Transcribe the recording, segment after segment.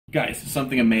Guys,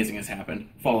 something amazing has happened.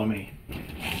 Follow me.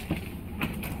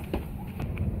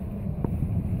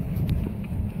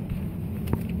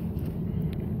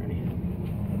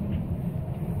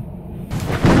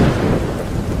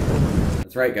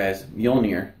 That's right, guys.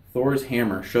 Mjolnir, Thor's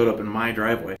hammer, showed up in my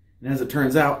driveway. And as it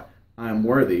turns out, I'm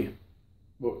worthy.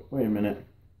 Wait a minute.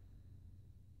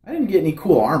 I didn't get any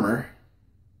cool armor.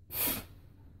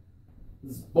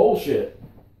 This is bullshit.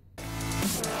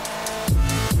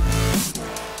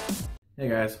 Hey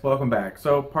guys, welcome back.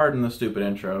 So, pardon the stupid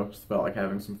intro, just felt like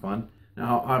having some fun.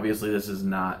 Now, obviously this is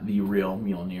not the real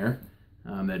Mjolnir.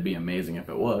 That'd be amazing if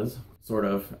it was. Sort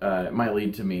of. It might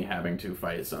lead to me having to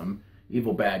fight some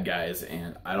evil bad guys,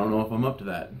 and I don't know if I'm up to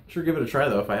that. Sure give it a try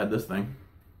though if I had this thing.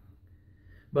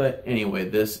 But anyway,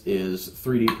 this is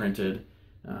 3D printed.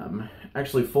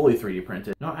 Actually fully 3D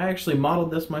printed. No, I actually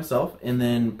modeled this myself and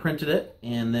then printed it,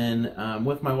 and then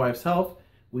with my wife's help,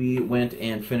 we went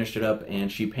and finished it up, and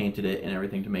she painted it and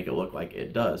everything to make it look like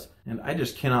it does. And I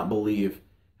just cannot believe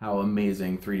how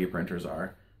amazing 3D printers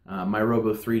are. My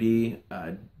Robo 3D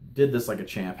did this like a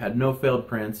champ, had no failed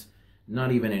prints,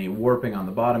 not even any warping on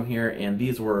the bottom here, and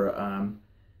these were,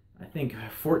 I think,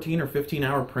 14 or 15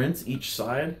 hour prints each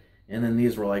side, and then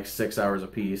these were like 6 hours a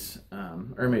piece,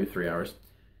 or maybe 3 hours,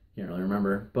 can't really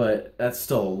remember, but that's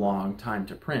still a long time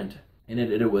to print. And it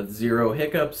did it with zero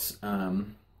hiccups,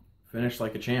 finished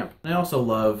like a champ. I also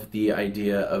love the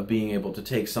idea of being able to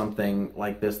take something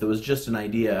like this that was just an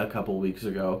idea a couple weeks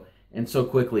ago and so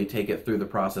quickly take it through the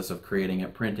process of creating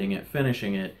it, printing it,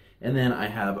 finishing it, and then I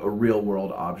have a real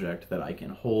world object that I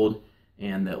can hold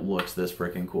and that looks this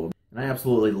freaking cool. And I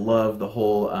absolutely love the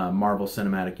whole Marvel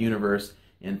Cinematic Universe,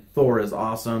 and Thor is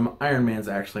awesome. Iron Man's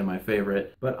actually my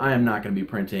favorite, but I am not going to be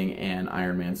printing an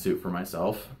Iron Man suit for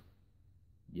myself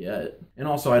yet. And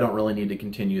also I don't really need to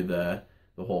continue the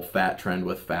whole fat trend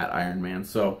with fat Iron Man,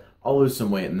 so I'll lose some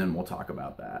weight and then we'll talk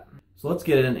about that. So let's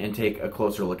get in and take a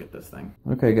closer look at this thing.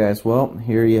 Okay guys, well,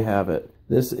 here you have it.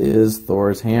 This is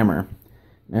Thor's hammer.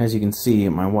 As you can see,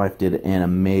 my wife did an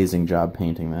amazing job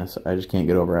painting this. I just can't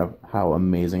get over how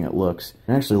amazing it looks.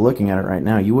 And actually looking at it right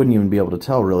now, you wouldn't even be able to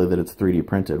tell really that it's 3D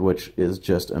printed, which is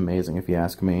just amazing if you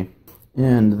ask me.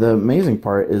 And the amazing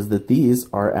part is that these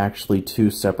are actually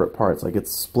two separate parts. Like,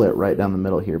 it's split right down the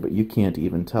middle here, but you can't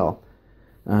even tell.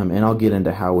 And I'll get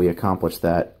into how we accomplish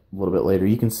that a little bit later.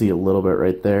 You can see a little bit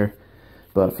right there,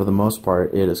 but for the most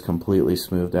part it is completely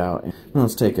smoothed out. Now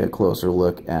let's take a closer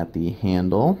look at the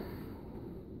handle.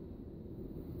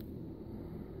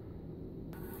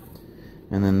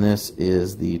 And then this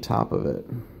is the top of it.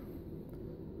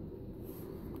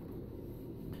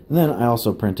 And then I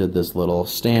also printed this little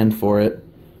stand for it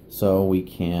so we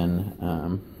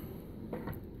can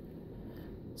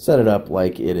set it up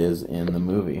like it is in the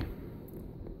movie.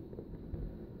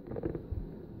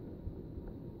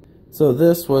 So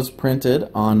this was printed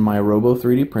on my Robo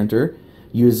 3D printer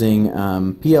using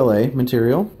PLA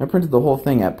material. I printed the whole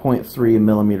thing at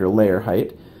 0.3mm layer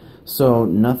height, so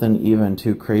nothing even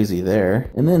too crazy there.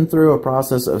 And then through a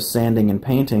process of sanding and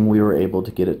painting, we were able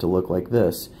to get it to look like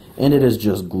this. And it is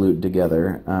just glued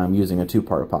together using a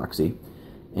 2-part epoxy.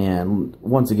 And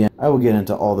once again, I will get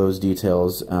into all those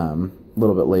details a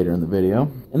little bit later in the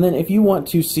video. And then if you want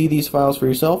to see these files for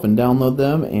yourself and download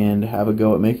them and have a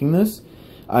go at making this,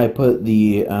 I put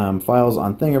the files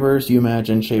on Thingiverse,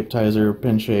 Umagine, Shapetizer,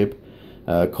 Pinshape,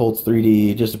 Colts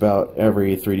 3D, just about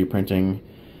every 3D printing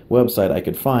website I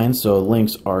could find, so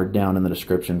links are down in the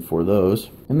description for those.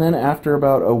 And then after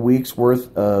about a week's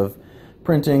worth of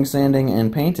printing, sanding,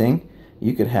 and painting,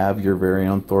 you could have your very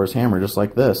own Thor's hammer just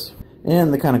like this.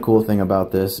 And the kind of cool thing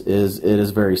about this is it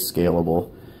is very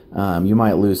scalable. You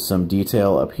might lose some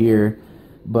detail up here,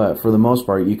 but for the most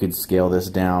part you could scale this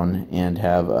down and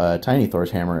have a tiny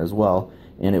Thor's hammer as well,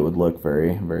 and it would look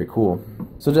very, very cool.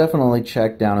 So definitely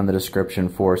check down in the description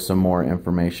for some more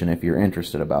information if you're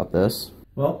interested about this.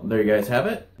 Well, there you guys have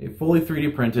it. A fully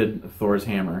 3D printed Thor's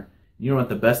hammer. You know what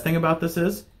the best thing about this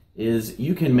is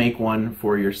you can make one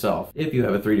for yourself if you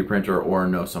have a 3D printer or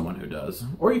know someone who does.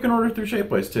 Or you can order through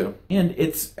Shapeways too. And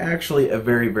it's actually a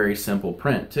very, very simple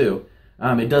print too.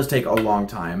 It does take a long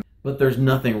time, but there's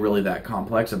nothing really that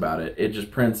complex about it. It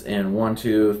just prints in 1,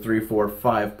 2, 3, 4,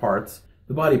 5 parts.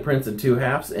 The body prints in 2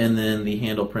 halves, and then the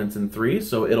handle prints in 3,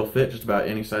 so it'll fit just about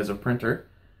any size of printer.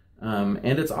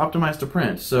 And it's optimized to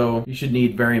print, so you should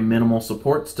need very minimal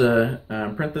supports to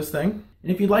print this thing.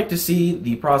 And if you'd like to see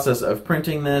the process of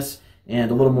printing this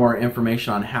and a little more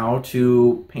information on how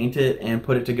to paint it and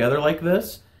put it together like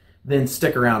this, then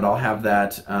stick around. I'll have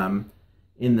that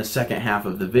in the second half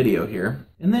of the video here.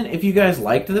 And then if you guys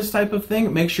liked this type of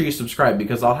thing, make sure you subscribe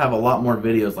because I'll have a lot more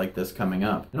videos like this coming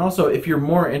up. And also, if you're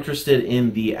more interested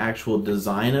in the actual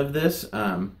design of this,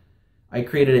 I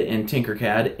created it in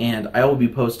Tinkercad, and I will be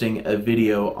posting a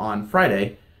video on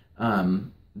Friday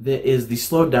that is the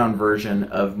slowed down version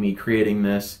of me creating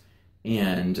this,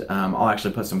 and I'll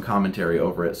actually put some commentary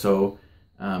over it, so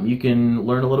you can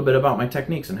learn a little bit about my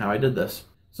techniques and how I did this.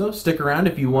 So stick around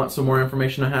if you want some more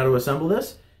information on how to assemble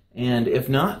this, and if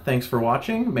not, thanks for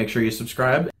watching. Make sure you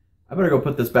subscribe. I better go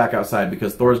put this back outside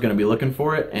because Thor's going to be looking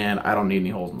for it, and I don't need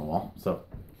any holes in the wall. So.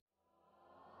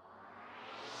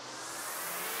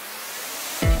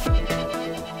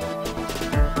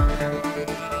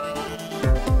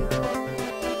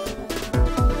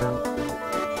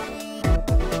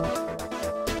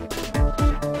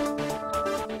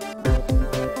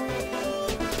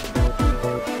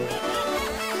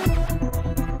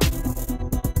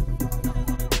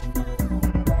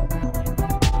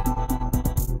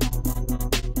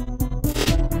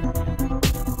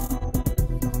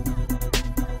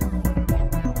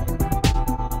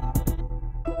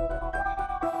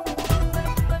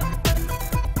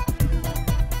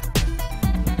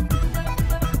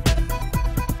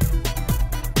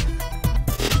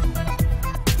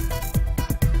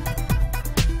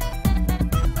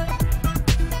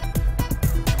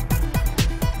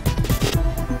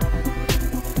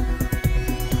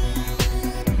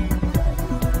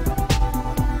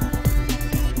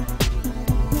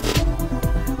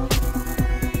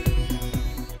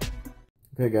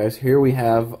 Okay guys, here we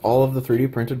have all of the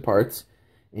 3D printed parts,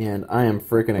 and I am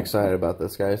freaking excited about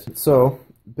this, guys. So,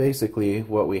 basically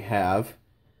what we have,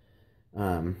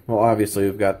 well obviously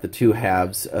we've got the two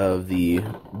halves of the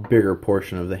bigger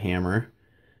portion of the hammer,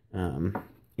 and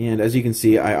as you can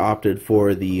see I opted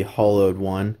for the hollowed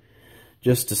one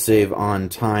just to save on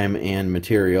time and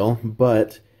material,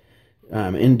 but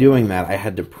in doing that I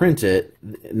had to print it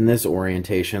in this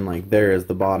orientation, like there is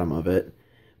the bottom of it,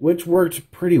 which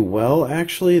worked pretty well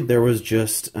actually. There was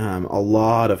just a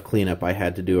lot of cleanup I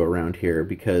had to do around here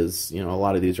because, you know, a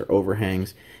lot of these are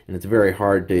overhangs and it's very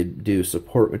hard to do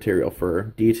support material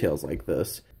for details like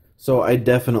this. So I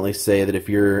definitely say that if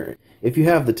you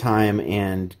have the time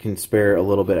and can spare a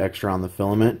little bit extra on the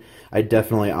filament, I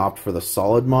definitely opt for the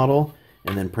solid model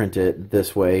and then print it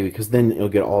this way, because then you'll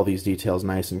get all these details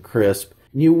nice and crisp.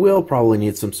 You will probably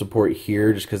need some support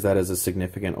here just because that is a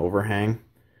significant overhang.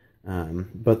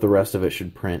 But the rest of it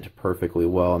should print perfectly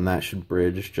well, and that should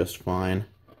bridge just fine.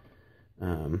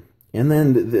 And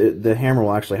then the hammer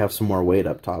will actually have some more weight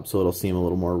up top, so it'll seem a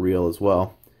little more real as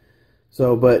well.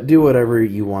 So, but do whatever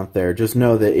you want there. Just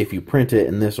know that if you print it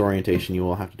in this orientation, you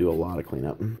will have to do a lot of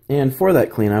cleanup. And for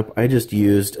that cleanup, I just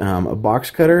used a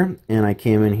box cutter, and I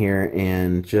came in here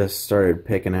and just started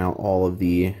picking out all of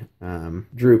the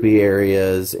droopy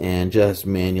areas and just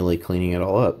manually cleaning it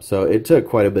all up. So it took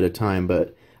quite a bit of time,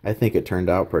 but I think it turned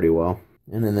out pretty well.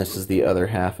 And then this is the other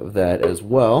half of that as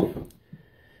well.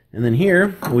 And then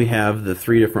here we have the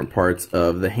three different parts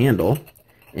of the handle.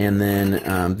 And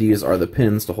then these are the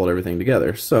pins to hold everything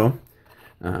together. So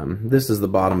this is the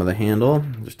bottom of the handle.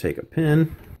 Just take a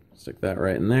pin, stick that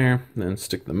right in there, then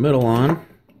stick the middle on.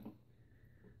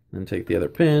 Then take the other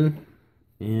pin,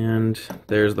 and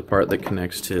there's the part that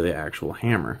connects to the actual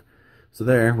hammer. So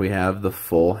there we have the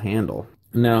full handle.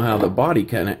 Now how the body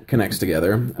connects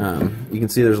together, you can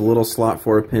see there's a little slot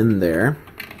for a pin there,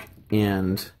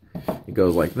 and it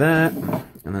goes like that,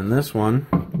 and then this one,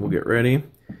 we'll get ready.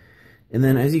 And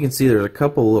then as you can see there's a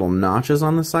couple little notches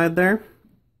on the side there.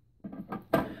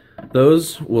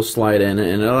 Those will slide in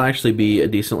and it'll actually be a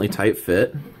decently tight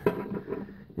fit.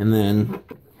 And then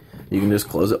you can just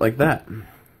close it like that.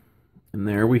 And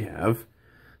there we have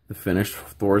the finished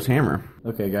Thor's hammer.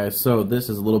 Okay guys, so this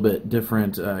is a little bit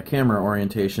different camera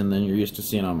orientation than you're used to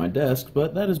seeing on my desk,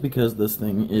 but that is because this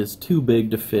thing is too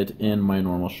big to fit in my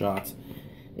normal shots.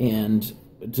 And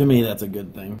to me that's a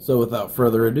good thing. So without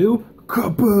further ado,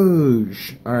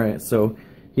 kaboosh! Alright, so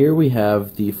here we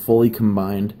have the fully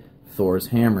combined Thor's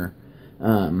hammer.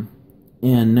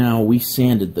 And now we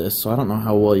sanded this, so I don't know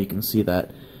how well you can see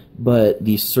that, but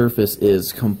the surface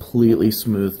is completely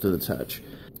smooth to the touch.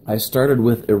 I started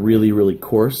with a really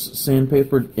coarse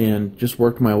sandpaper and just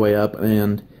worked my way up,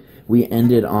 and we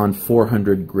ended on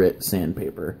 400 grit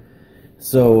sandpaper.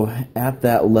 So at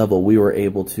that level we were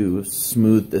able to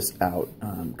smooth this out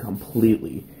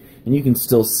completely. And you can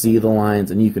still see the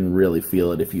lines and you can really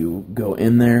feel it if you go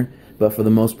in there, but for the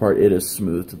most part it is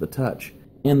smooth to the touch.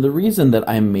 And the reason that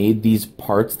I made these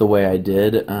parts the way I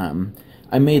did,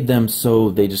 I made them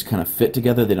so they just kind of fit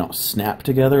together, they don't snap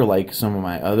together like some of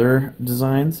my other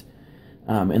designs.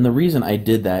 And the reason I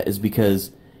did that is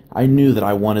because I knew that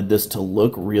I wanted this to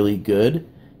look really good.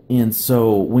 And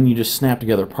so when you just snap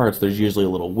together parts, there's usually a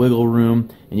little wiggle room,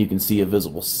 and you can see a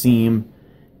visible seam,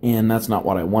 and that's not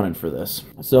what I wanted for this.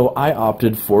 So I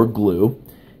opted for glue,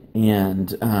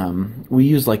 and we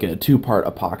used like a 2-part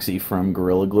epoxy from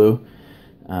Gorilla Glue.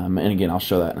 And again, I'll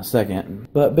show that in a second.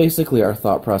 But basically our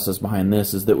thought process behind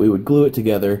this is that we would glue it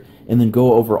together and then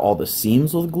go over all the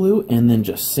seams with glue and then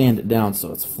just sand it down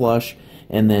so it's flush,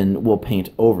 and then we'll paint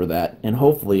over that, and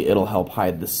hopefully it'll help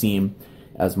hide the seam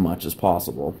as much as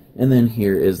possible. And then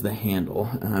here is the handle,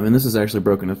 and this is actually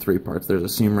broken into 3 parts. There's a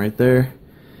seam right there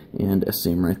and a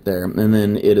seam right there, and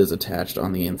then it is attached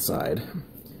on the inside.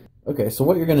 Okay, so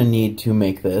what you're going to need to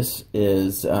make this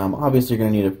is, obviously you're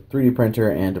going to need a 3D printer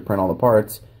and to print all the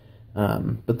parts,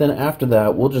 but then after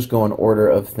that we'll just go in order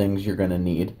of things you're going to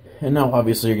need. And now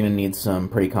obviously you're going to need some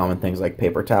pretty common things like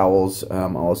paper towels.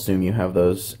 I'll assume you have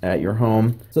those at your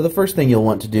home. So the first thing you'll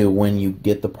want to do when you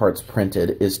get the parts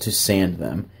printed is to sand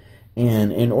them.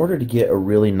 And in order to get a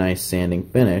really nice sanding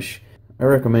finish, I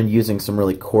recommend using some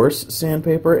really coarse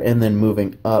sandpaper and then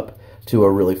moving up to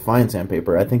a really fine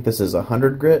sandpaper. I think this is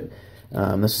 100 grit.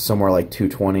 This is somewhere like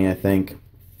 220, I think.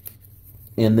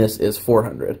 And this is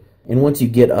 400. And once you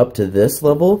get up to this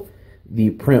level,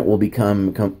 the print will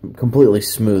become completely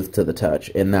smooth to the touch,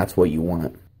 and that's what you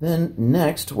want. Then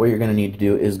next, what you're going to need to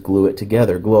do is glue it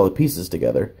together, glue all the pieces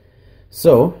together.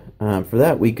 So for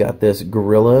that, we got this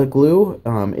Gorilla Glue.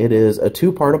 It is a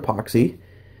 2-part epoxy,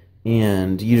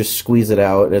 and you just squeeze it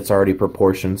out. It's already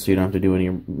proportioned, so you don't have to do any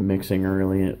mixing or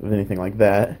really anything like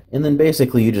that. And then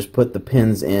basically you just put the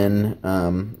pins in,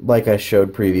 like I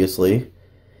showed previously,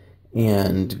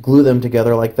 and glue them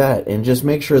together like that, and just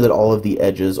make sure that all of the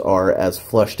edges are as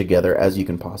flush together as you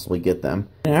can possibly get them.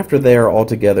 And after they are all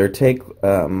together, take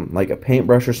like a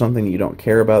paintbrush or something that you don't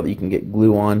care about that you can get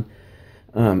glue on,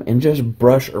 and just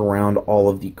brush around all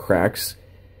of the cracks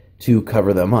to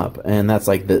cover them up. And that's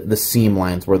like the seam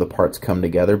lines where the parts come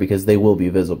together, because they will be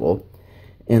visible.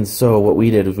 And so what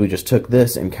we did is we just took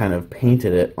this and kind of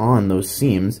painted it on those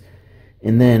seams.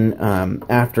 And then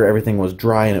after everything was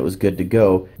dry and it was good to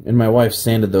go, and my wife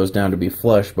sanded those down to be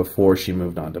flush before she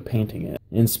moved on to painting it.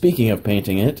 And speaking of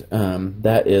painting it,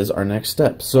 that is our next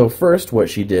step. So first what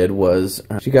she did was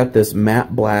she got this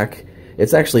matte black.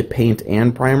 It's actually paint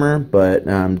and primer, but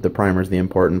the primer is the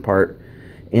important part.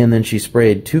 And then she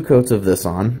sprayed 2 coats of this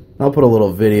on. I'll put a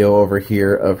little video over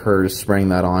here of her spraying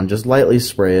that on. Just lightly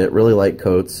spray it, really light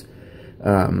coats.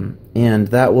 And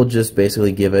that will just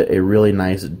basically give it a really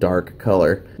nice dark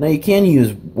color. Now you can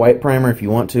use white primer if you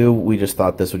want to. We just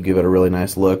thought this would give it a really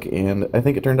nice look, and I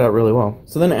think it turned out really well.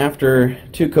 So then after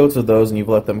 2 coats of those and you've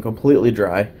let them completely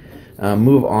dry,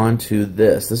 move on to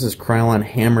this. This is Krylon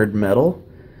Hammered Metal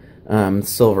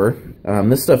Silver.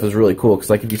 This stuff is really cool because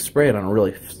like if you spray it on a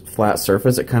really flat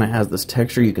surface, it kind of has this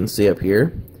texture you can see up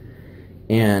here,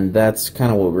 and that's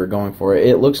kind of what we were going for.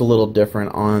 It looks a little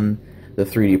different on the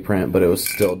 3D print, but it was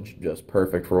still just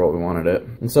perfect for what we wanted it.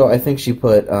 And so I think she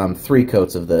put 3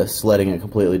 coats of this, letting it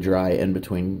completely dry in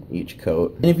between each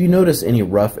coat. And if you notice any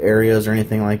rough areas or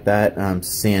anything like that,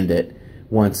 sand it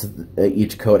once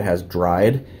each coat has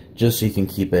dried, just so you can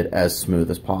keep it as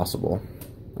smooth as possible.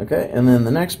 Okay, and then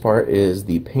the next part is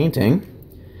the painting.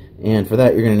 And for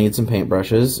that, you're going to need some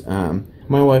paintbrushes.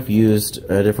 My wife used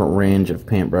a different range of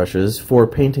paintbrushes. For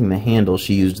painting the handle,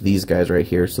 she used these guys right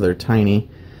here, so they're tiny.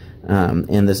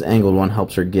 And this angled one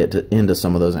helps her get into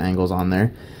some of those angles on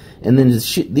there. And then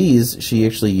these she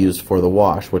actually used for the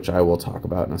wash, which I will talk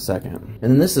about in a second.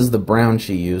 And then this is the brown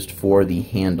she used for the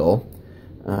handle.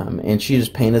 And she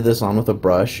just painted this on with a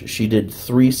brush. She did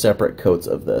 3 separate coats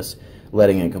of this,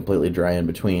 letting it completely dry in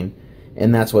between.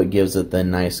 And that's what gives it the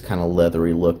nice kind of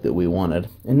leathery look that we wanted.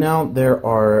 And now there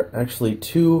are actually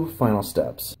 2 final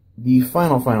steps. The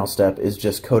final step is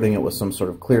just coating it with some sort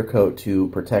of clear coat to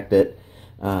protect it.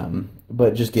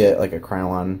 But just get like a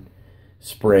Krylon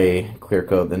spray clear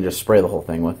coat, then just spray the whole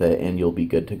thing with it, and you'll be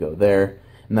good to go there.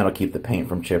 And that'll keep the paint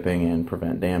from chipping and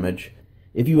prevent damage.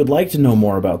 If you would like to know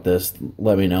more about this,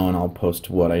 let me know and I'll post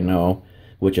what I know,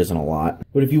 which isn't a lot.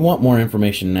 But if you want more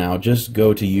information now, just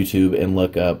go to YouTube and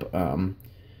look up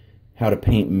how to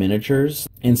paint miniatures,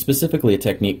 and specifically a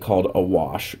technique called a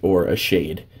wash or a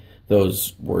shade.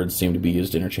 Those words seem to be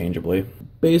used interchangeably.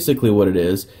 Basically what it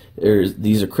is, there's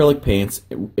these acrylic paints,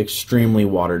 extremely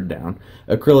watered down.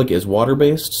 Acrylic is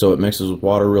water-based, so it mixes with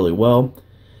water really well.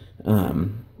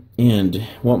 And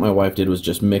what my wife did was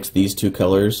just mix these 2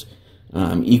 colors,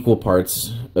 equal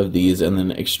parts of these, and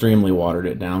then extremely watered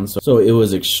it down. So it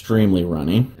was extremely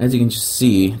runny. As you can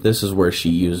see, this is where she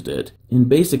used it. And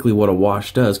basically what a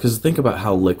wash does, because think about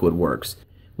how liquid works.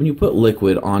 when you put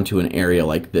liquid onto an area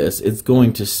like this, it's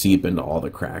going to seep into all the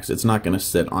cracks. It's not going to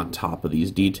sit on top of these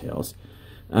details.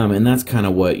 And that's kind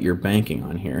of what you're banking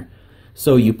on here.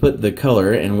 So you put the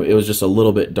color, and it was just a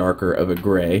little bit darker of a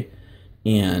gray,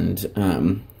 and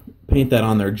paint that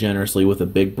on there generously with a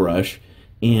big brush,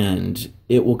 and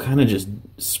it will kind of just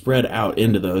spread out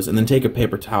into those, and then take a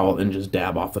paper towel and just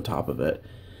dab off the top of it.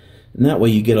 And that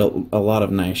way you get a lot of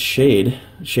nice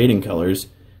shading colors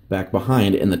back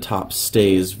behind, and the top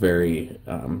stays very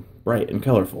bright and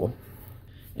colorful.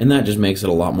 And that just makes it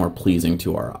a lot more pleasing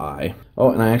to our eye.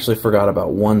 Oh, and I actually forgot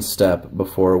about one step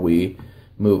before we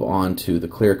move on to the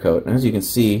clear coat. And as you can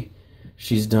see,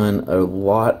 she's done a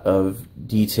lot of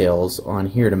details on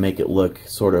here to make it look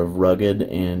sort of rugged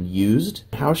and used.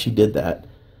 How she did that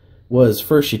was,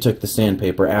 first she took the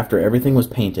sandpaper, after everything was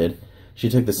painted, she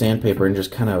took the sandpaper and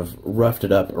just kind of roughed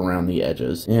it up around the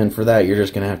edges. And for that, you're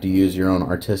just going to have to use your own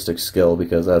artistic skill,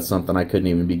 because that's something I couldn't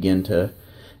even begin to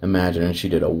imagine, and she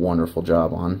did a wonderful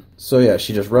job on. So yeah,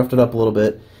 she just roughed it up a little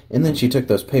bit, and then she took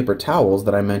those paper towels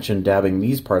that I mentioned dabbing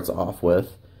these parts off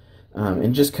with,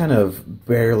 and just kind of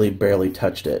barely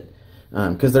touched it,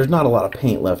 because there's not a lot of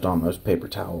paint left on those paper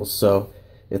towels, so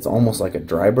it's almost like a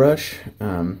dry brush.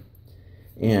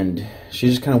 And she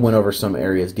just kind of went over some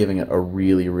areas, giving it a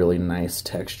really nice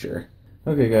texture.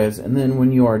 Okay guys, and then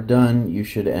when you are done, you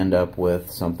should end up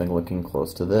with something looking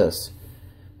close to this.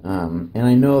 And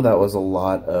I know that was a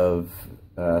lot of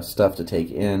stuff to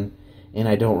take in, and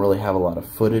I don't really have a lot of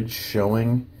footage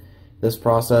showing this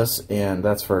process, and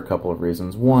that's for a couple of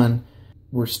reasons. One,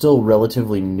 we're still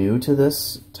relatively new to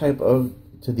these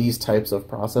types of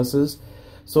processes,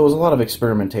 so it was a lot of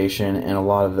experimentation, and a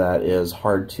lot of that is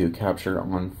hard to capture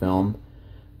on film,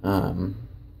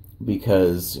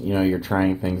 because you're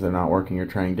trying things that are not working, you're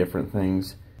trying different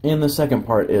things. And the second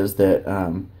part is that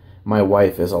my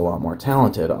wife is a lot more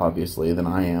talented, obviously, than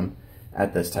I am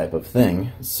at this type of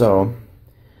thing, so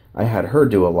I had her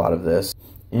do a lot of this.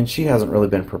 And she hasn't really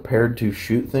been prepared to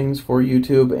shoot things for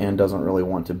YouTube, and doesn't really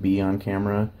want to be on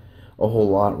camera a whole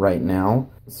lot right now.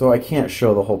 So I can't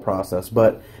show the whole process,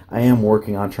 but I am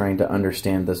working on trying to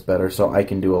understand this better so I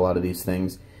can do a lot of these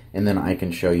things, and then I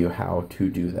can show you how to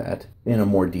do that in a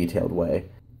more detailed way.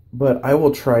 But I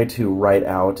will try to write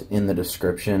out in the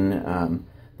description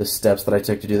the steps that I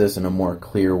took to do this in a more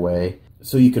clear way,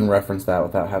 so you can reference that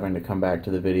without having to come back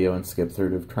to the video and skip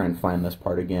through to try and find this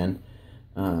part again.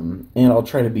 And I'll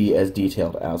try to be as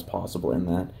detailed as possible in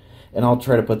that. And I'll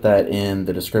try to put that in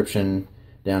the description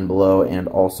down below, and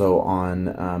also on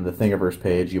the Thingiverse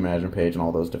page, Imagine page, and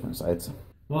all those different sites.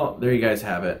 Well, there you guys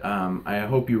have it. I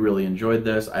hope you really enjoyed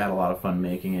this. I had a lot of fun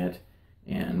making it,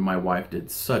 and my wife did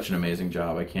such an amazing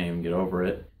job. I can't even get over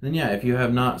it. Then yeah, if you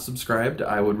have not subscribed,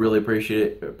 I would really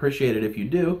appreciate it if you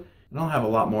do. And I'll have a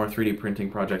lot more 3D printing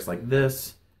projects like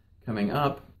this coming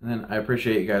up. And then I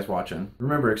appreciate you guys watching.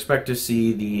 Remember, expect to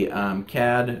see the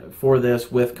CAD for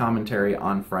this with commentary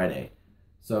on Friday.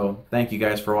 So thank you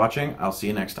guys for watching. I'll see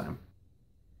you next time.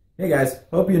 Hey guys,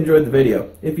 hope you enjoyed the video.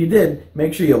 If you did,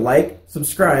 make sure you like,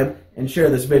 subscribe, and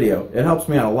share this video. It helps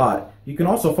me out a lot. You can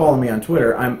also follow me on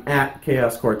Twitter. I'm at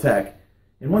ChaosCoreTech.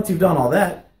 And once you've done all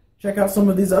that, check out some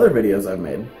of these other videos I've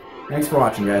made. Thanks for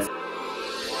watching, guys.